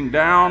 Sitting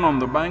down on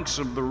the banks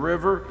of the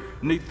river,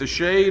 'neath the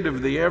shade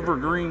of the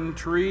evergreen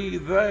tree,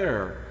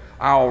 there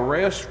I'll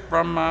rest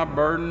from my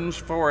burdens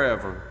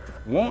forever.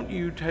 Won't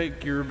you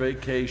take your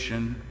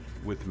vacation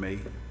with me?"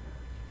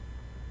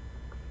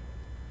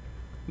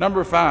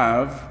 Number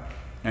 5,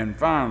 and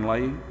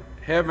finally,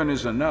 heaven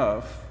is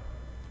enough,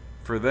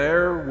 for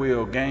there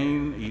we'll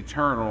gain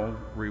eternal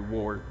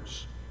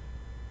rewards.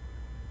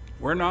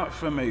 We're not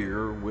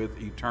familiar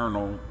with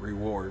eternal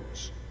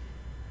rewards.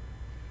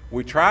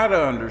 We try to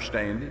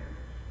understand it.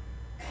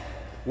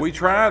 We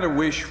try to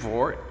wish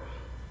for it.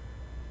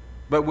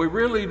 But we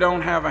really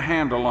don't have a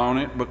handle on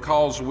it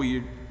because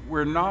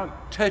we're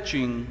not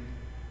touching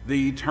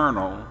the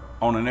eternal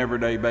on an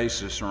everyday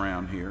basis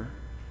around here.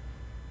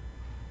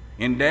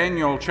 In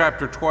Daniel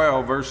chapter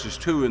 12, verses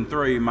 2 and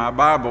 3, my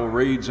Bible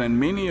reads, "And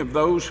many of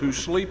those who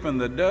sleep in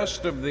the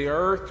dust of the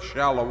earth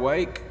shall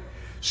awake,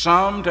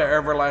 some to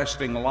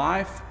everlasting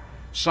life,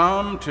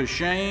 some to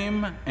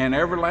shame and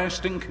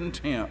everlasting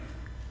contempt."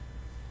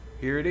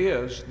 Here it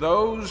is.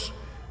 "Those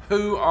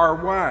who are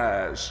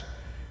wise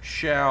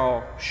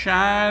shall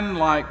shine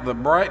like the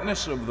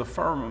brightness of the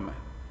firmament,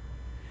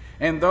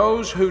 and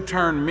those who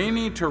turn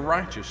many to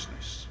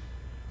righteousness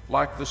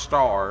like the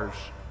stars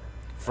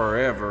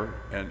forever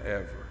and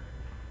ever."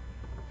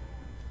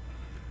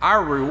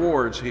 our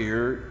rewards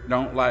here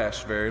don't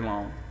last very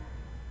long.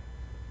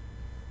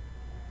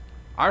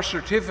 Our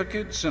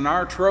certificates and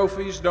our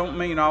trophies don't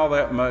mean all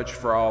that much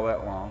for all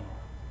that long.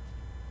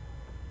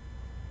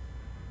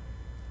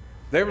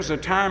 There was a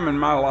time in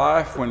my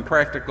life when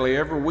practically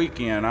every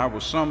weekend I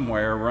was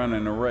somewhere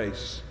running a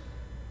race.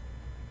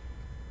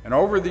 And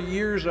over the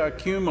years, I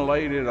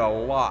accumulated a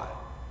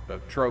lot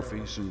of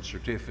trophies and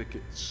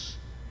certificates.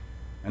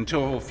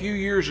 Until a few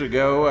years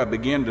ago, I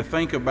began to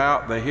think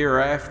about the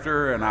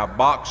hereafter, and I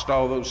boxed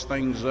all those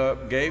things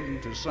up, gave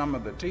them to some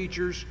of the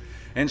teachers,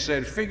 and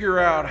said, figure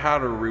out how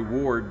to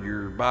reward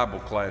your Bible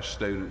class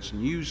students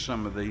and use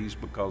some of these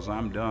because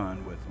I'm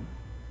done with them.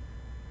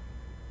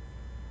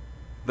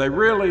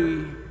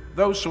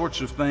 Those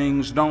sorts of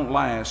things don't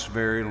last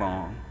very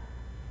long.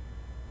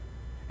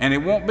 And it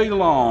won't be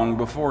long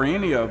before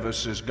any of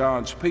us as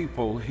God's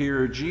people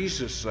hear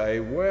Jesus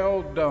say,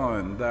 well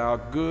done, thou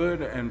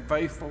good and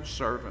faithful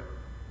servant.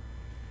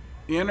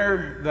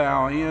 Enter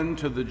thou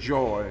into the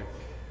joy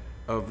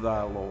of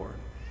thy Lord.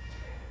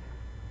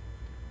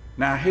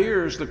 Now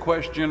here's the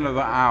question of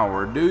the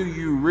hour. Do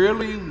you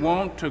really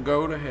want to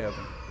go to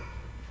heaven?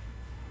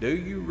 Do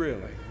you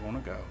really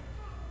want to go?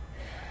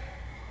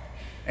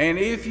 And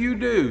if you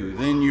do,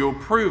 then you'll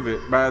prove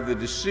it by the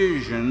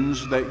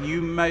decisions that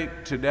you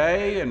make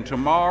today and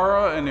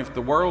tomorrow, and if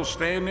the world's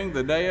standing,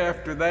 the day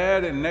after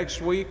that, and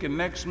next week, and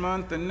next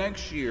month, and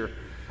next year.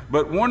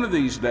 But one of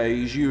these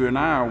days, you and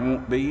I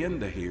won't be in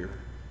the here.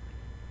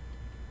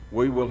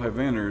 We will have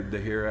entered the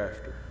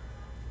hereafter.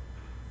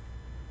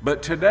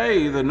 But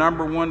today, the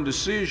number one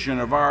decision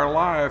of our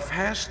life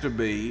has to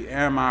be,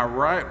 am I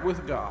right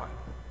with God?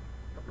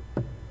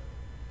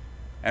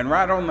 And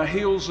right on the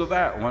heels of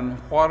that one,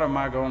 what am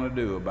I going to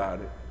do about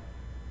it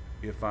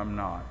if I'm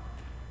not?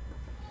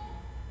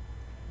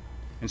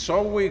 And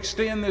so we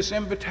extend this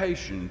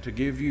invitation to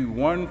give you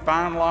one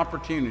final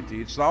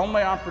opportunity. It's the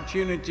only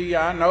opportunity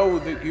I know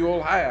that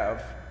you'll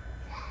have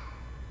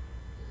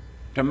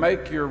to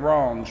make your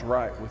wrongs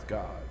right with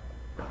God.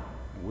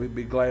 And we'd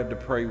be glad to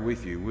pray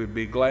with you. We'd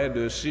be glad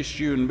to assist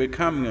you in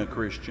becoming a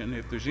Christian.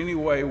 If there's any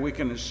way we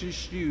can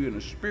assist you in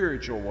a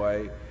spiritual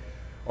way,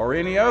 or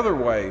any other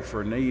way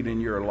for need in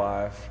your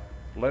life,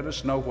 let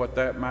us know what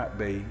that might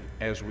be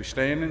as we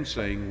stand and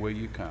sing, Will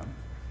You Come?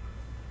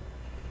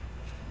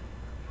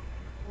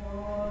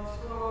 Along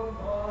the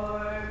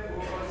way,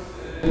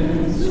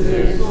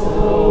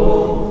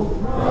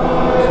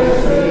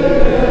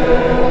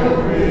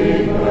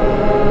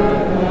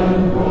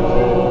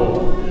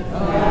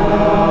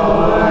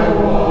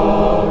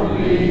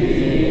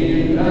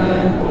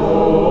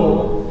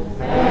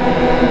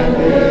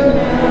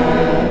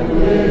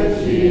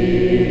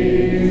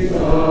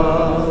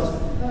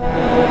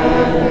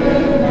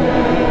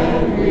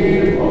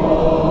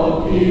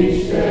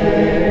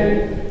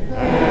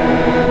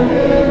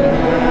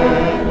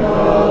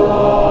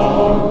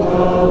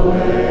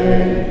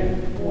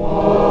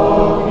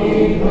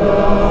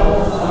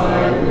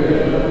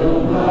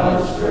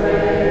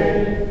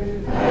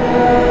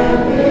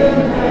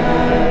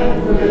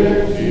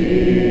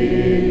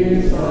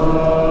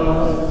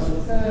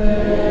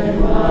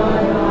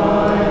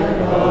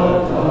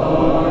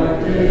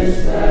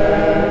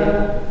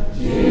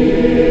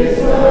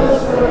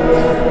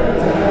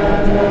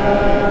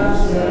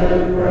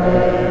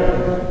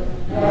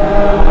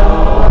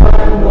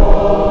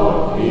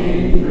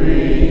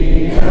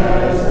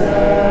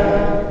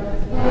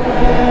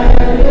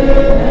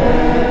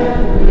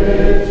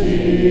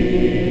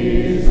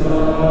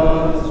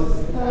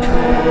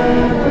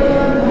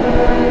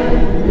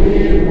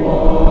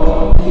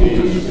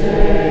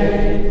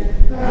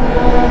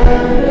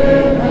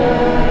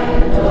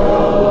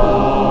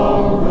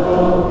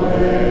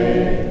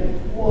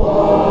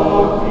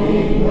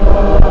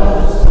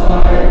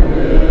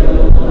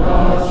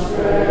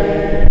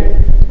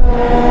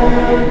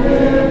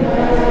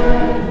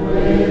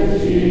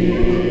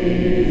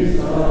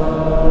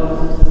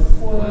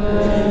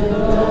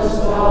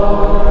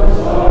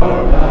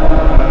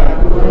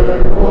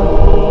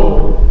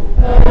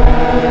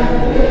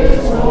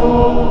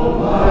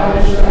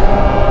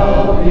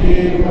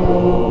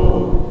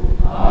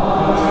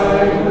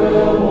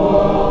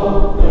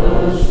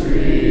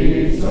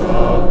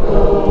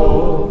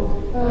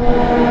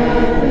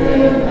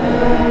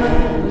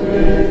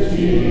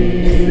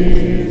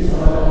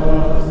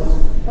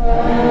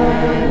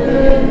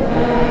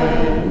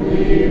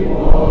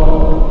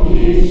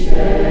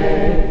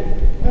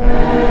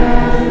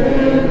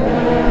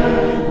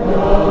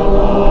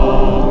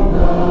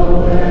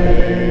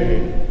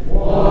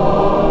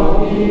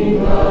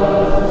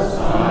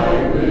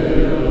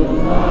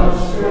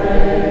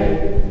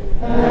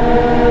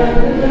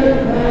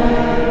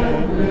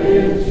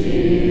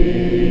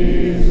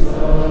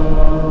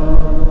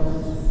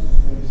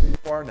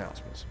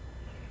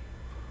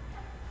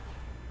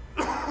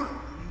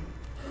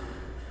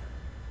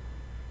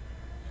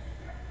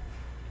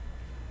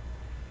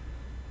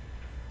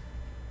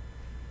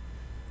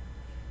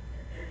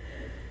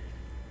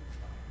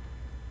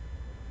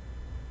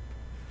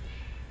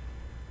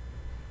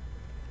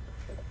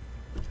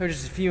 So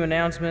just a few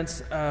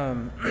announcements.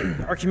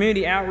 Our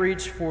community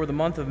outreach for the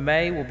month of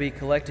May will be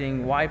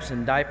collecting wipes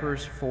and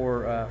diapers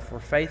for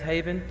Faith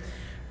Haven.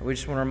 We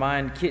just want to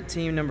remind Kit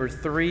Team number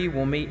 3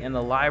 will meet in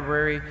the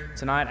library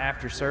tonight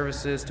after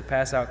services to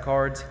pass out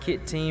cards.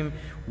 Kit Team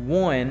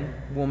 1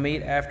 will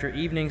meet after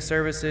evening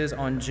services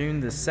on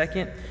June the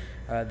 2nd.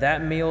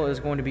 That meal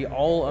is going to be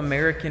all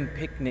American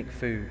picnic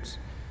foods.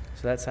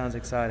 So that sounds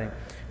exciting.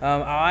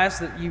 I'll ask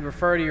that you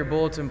refer to your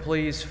bulletin,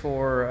 please,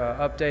 for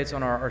updates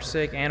on our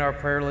sick and our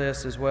prayer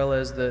list, as well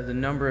as the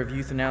number of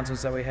youth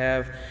announcements that we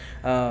have.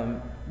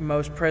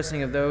 Most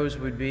pressing of those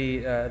would be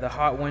the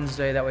Hot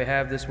Wednesday that we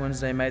have this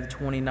Wednesday, May the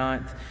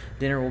 29th.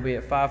 Dinner will be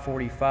at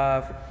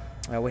 5:45.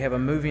 We have a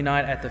movie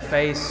night at the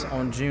Face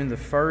on June the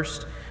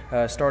 1st,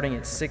 starting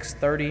at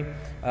 6:30,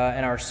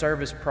 and our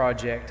service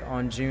project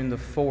on June the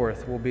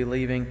 4th will be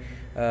leaving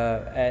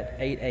at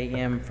 8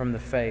 a.m. from the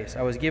Face.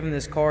 I was given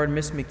this card.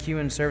 Miss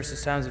McEwen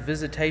services times of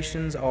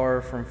visitations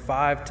are from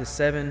 5 to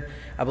 7.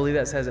 I believe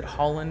that says at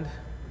Holland.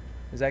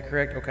 Is that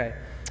correct? Okay.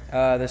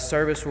 The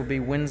service will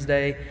be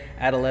Wednesday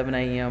at 11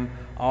 a.m.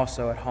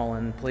 also at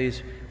Holland.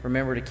 Please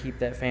remember to keep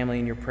that family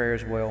in your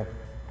prayers well.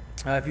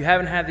 If you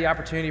haven't had the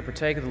opportunity to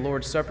partake of the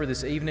Lord's Supper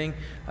this evening,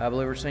 I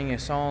believe we're singing a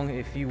song.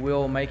 If you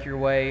will, make your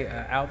way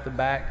out the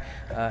back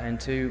and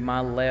to my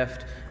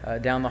left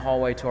down the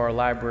hallway to our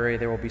library.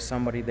 There will be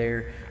somebody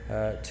there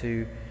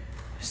to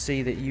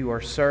see that you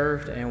are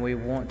served, and we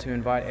want to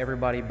invite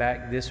everybody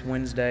back this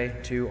Wednesday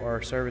to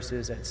our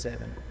services at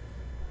 7.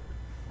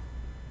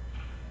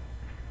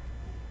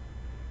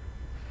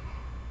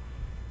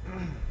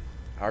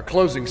 Our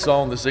closing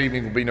song this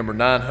evening will be number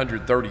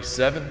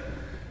 937.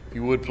 If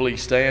you would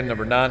please stand,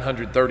 number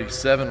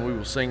 937. We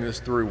will sing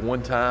this through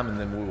one time, and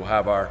then we will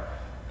have our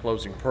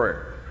closing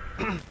prayer.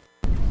 You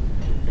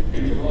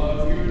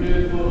are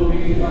beautiful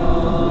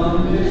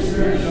beyond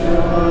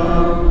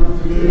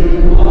description,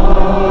 too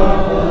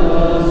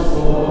marvelous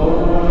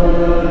for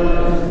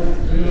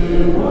words,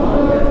 too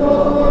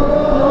wonderful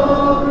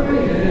for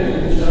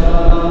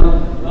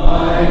comprehension,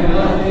 like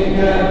nothing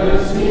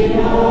ever seen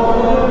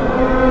or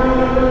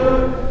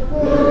heard.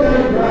 Look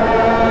at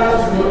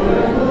grass,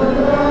 beautiful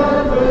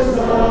enough for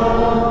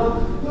some.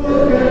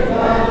 Look at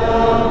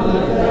fathom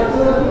the depths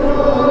of your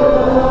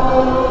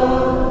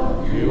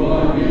love. You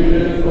are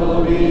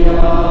beautiful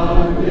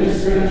beyond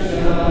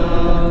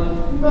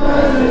description,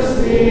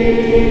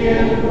 majesty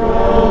and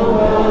throne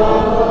above.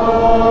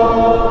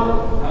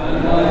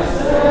 And I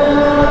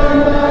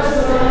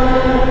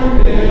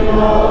stand in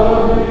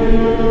awe of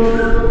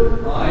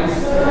you. I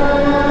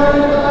stand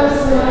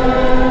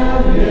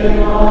in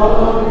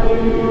awe of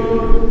you.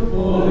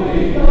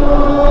 Holy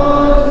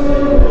God, to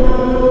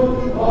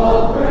whom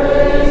all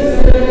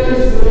praise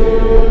is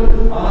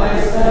due. I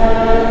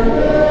stand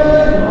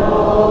in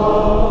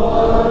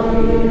awe of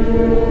you.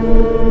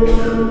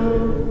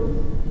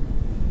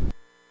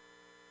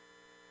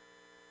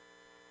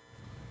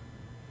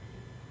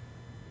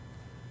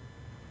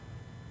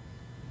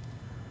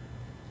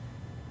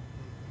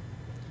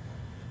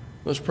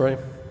 Let's pray.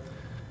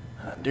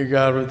 Dear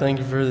God, we thank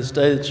you for this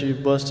day that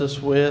you've blessed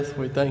us with.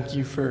 We thank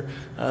you for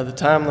the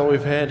time that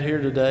we've had here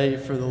today,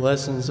 for the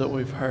lessons that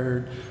we've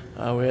heard.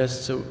 We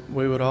ask that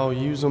we would all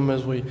use them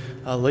as we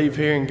leave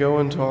here and go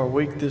into our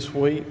week this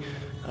week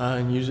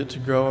and use it to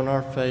grow in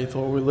our faith.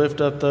 Lord, we lift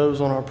up those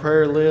on our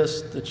prayer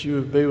list, that you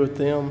would be with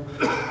them.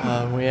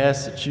 We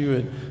ask that you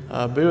would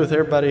be with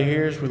everybody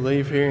here as we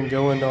leave here and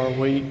go into our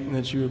week, and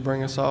that you would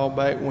bring us all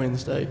back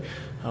Wednesday.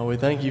 We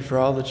thank you for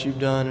all that you've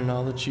done and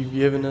all that you've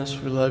given us.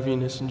 We love you,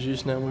 and it's in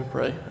Jesus' name we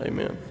pray.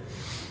 Amen.